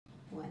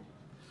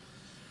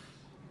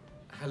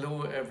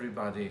Hello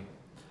everybody.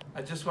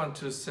 I just want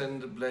to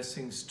send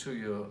blessings to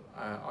you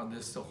on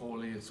this, the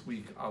holiest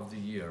week of the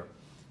year.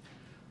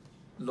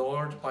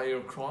 Lord, by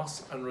your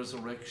cross and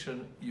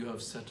resurrection, you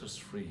have set us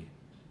free.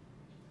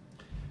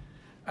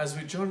 As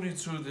we journey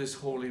through this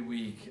holy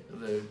week,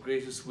 the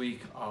greatest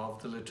week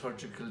of the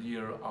liturgical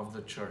year of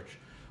the church,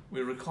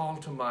 we recall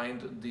to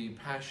mind the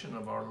passion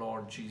of our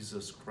Lord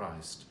Jesus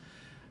Christ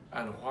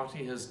and what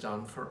he has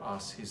done for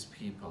us, his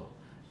people,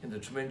 in the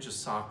tremendous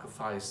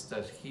sacrifice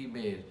that he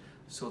made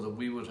so that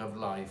we would have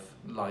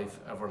life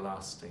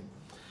everlasting.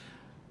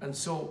 And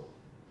so,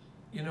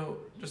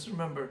 just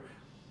remember,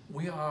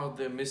 we are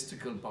the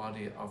mystical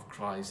body of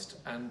Christ,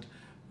 and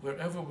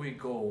wherever we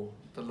go,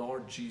 the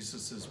Lord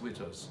Jesus is with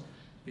us,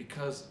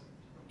 because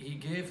he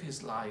gave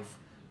his life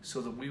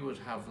so that we would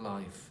have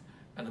life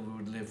and we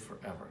would live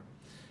forever.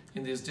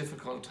 In these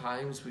difficult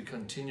times, we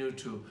continue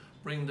to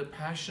bring the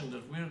passion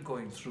that we're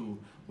going through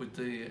with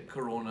the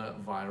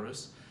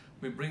coronavirus.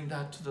 We bring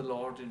that to the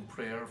Lord in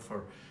prayer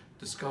for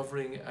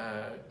discovering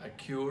a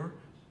cure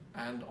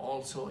and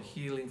also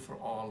healing for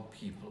all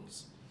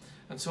peoples.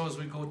 And so as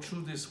we go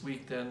through this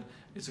week then,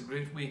 it's a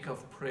great week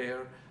of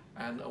prayer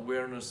and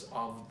awareness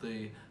of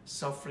the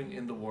suffering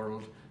in the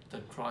world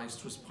that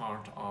Christ was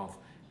part of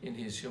in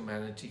his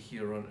humanity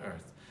here on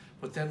earth.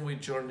 But then we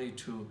journey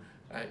to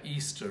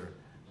Easter,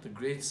 the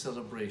great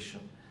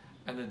celebration.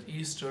 And at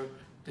Easter,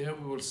 there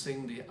we will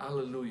sing the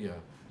Alleluia,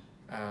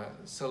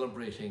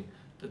 celebrating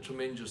the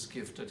tremendous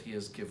gift that he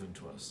has given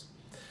to us.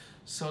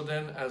 So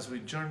then as we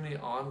journey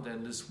on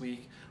then this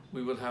week,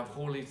 we will have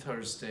Holy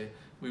Thursday,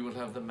 we will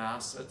have the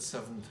Mass at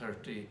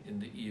 7:30 in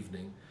the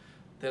evening.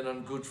 Then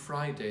on Good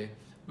Friday,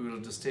 we will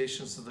have the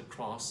Stations of the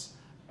Cross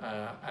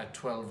at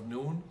 12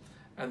 noon,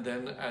 and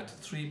then at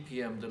 3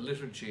 p.m. the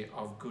Liturgy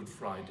of Good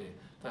Friday,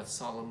 that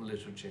solemn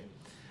liturgy.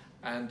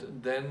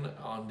 And then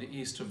on the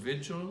Easter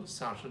Vigil,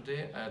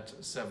 Saturday at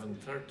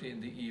 7:30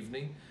 in the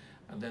evening,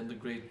 and then the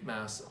Great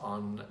Mass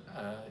on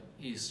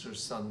Easter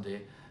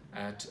Sunday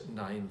at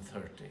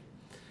 9:30.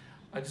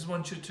 I just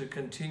want you to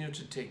continue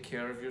to take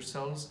care of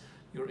yourselves.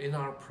 You're in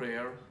our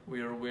prayer.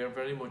 We are aware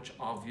very much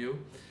of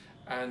you.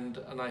 And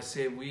I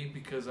say we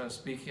because I'm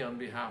speaking on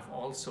behalf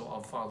also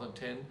of Father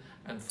Tin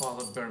and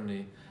Father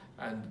Bernie,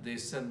 and they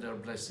send their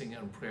blessing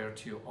and prayer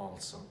to you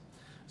also.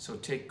 So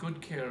take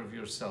good care of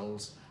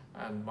yourselves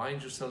and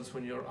mind yourselves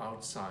when you're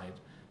outside.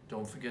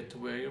 Don't forget to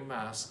wear your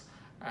mask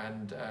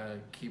and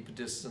keep a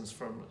distance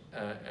from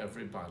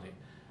everybody.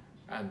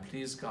 And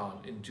please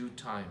God, in due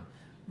time,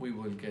 we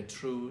will get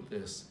through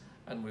this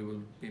and we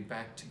will be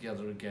back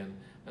together again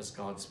as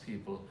God's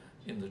people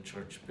in the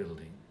church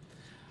building.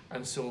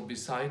 And so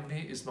beside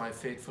me is my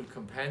faithful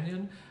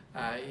companion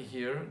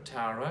here,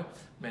 Tara.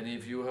 Many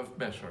of you have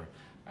met her,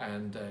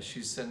 and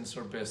she sends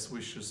her best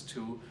wishes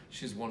too.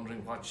 She's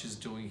wondering what she's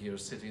doing here,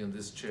 sitting in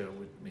this chair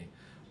with me.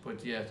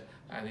 But yet,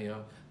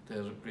 anyhow,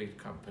 they're a great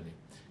company.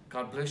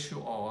 God bless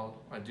you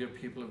all, my dear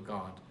people of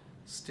God.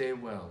 Stay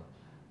well,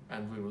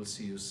 and we will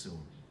see you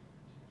soon.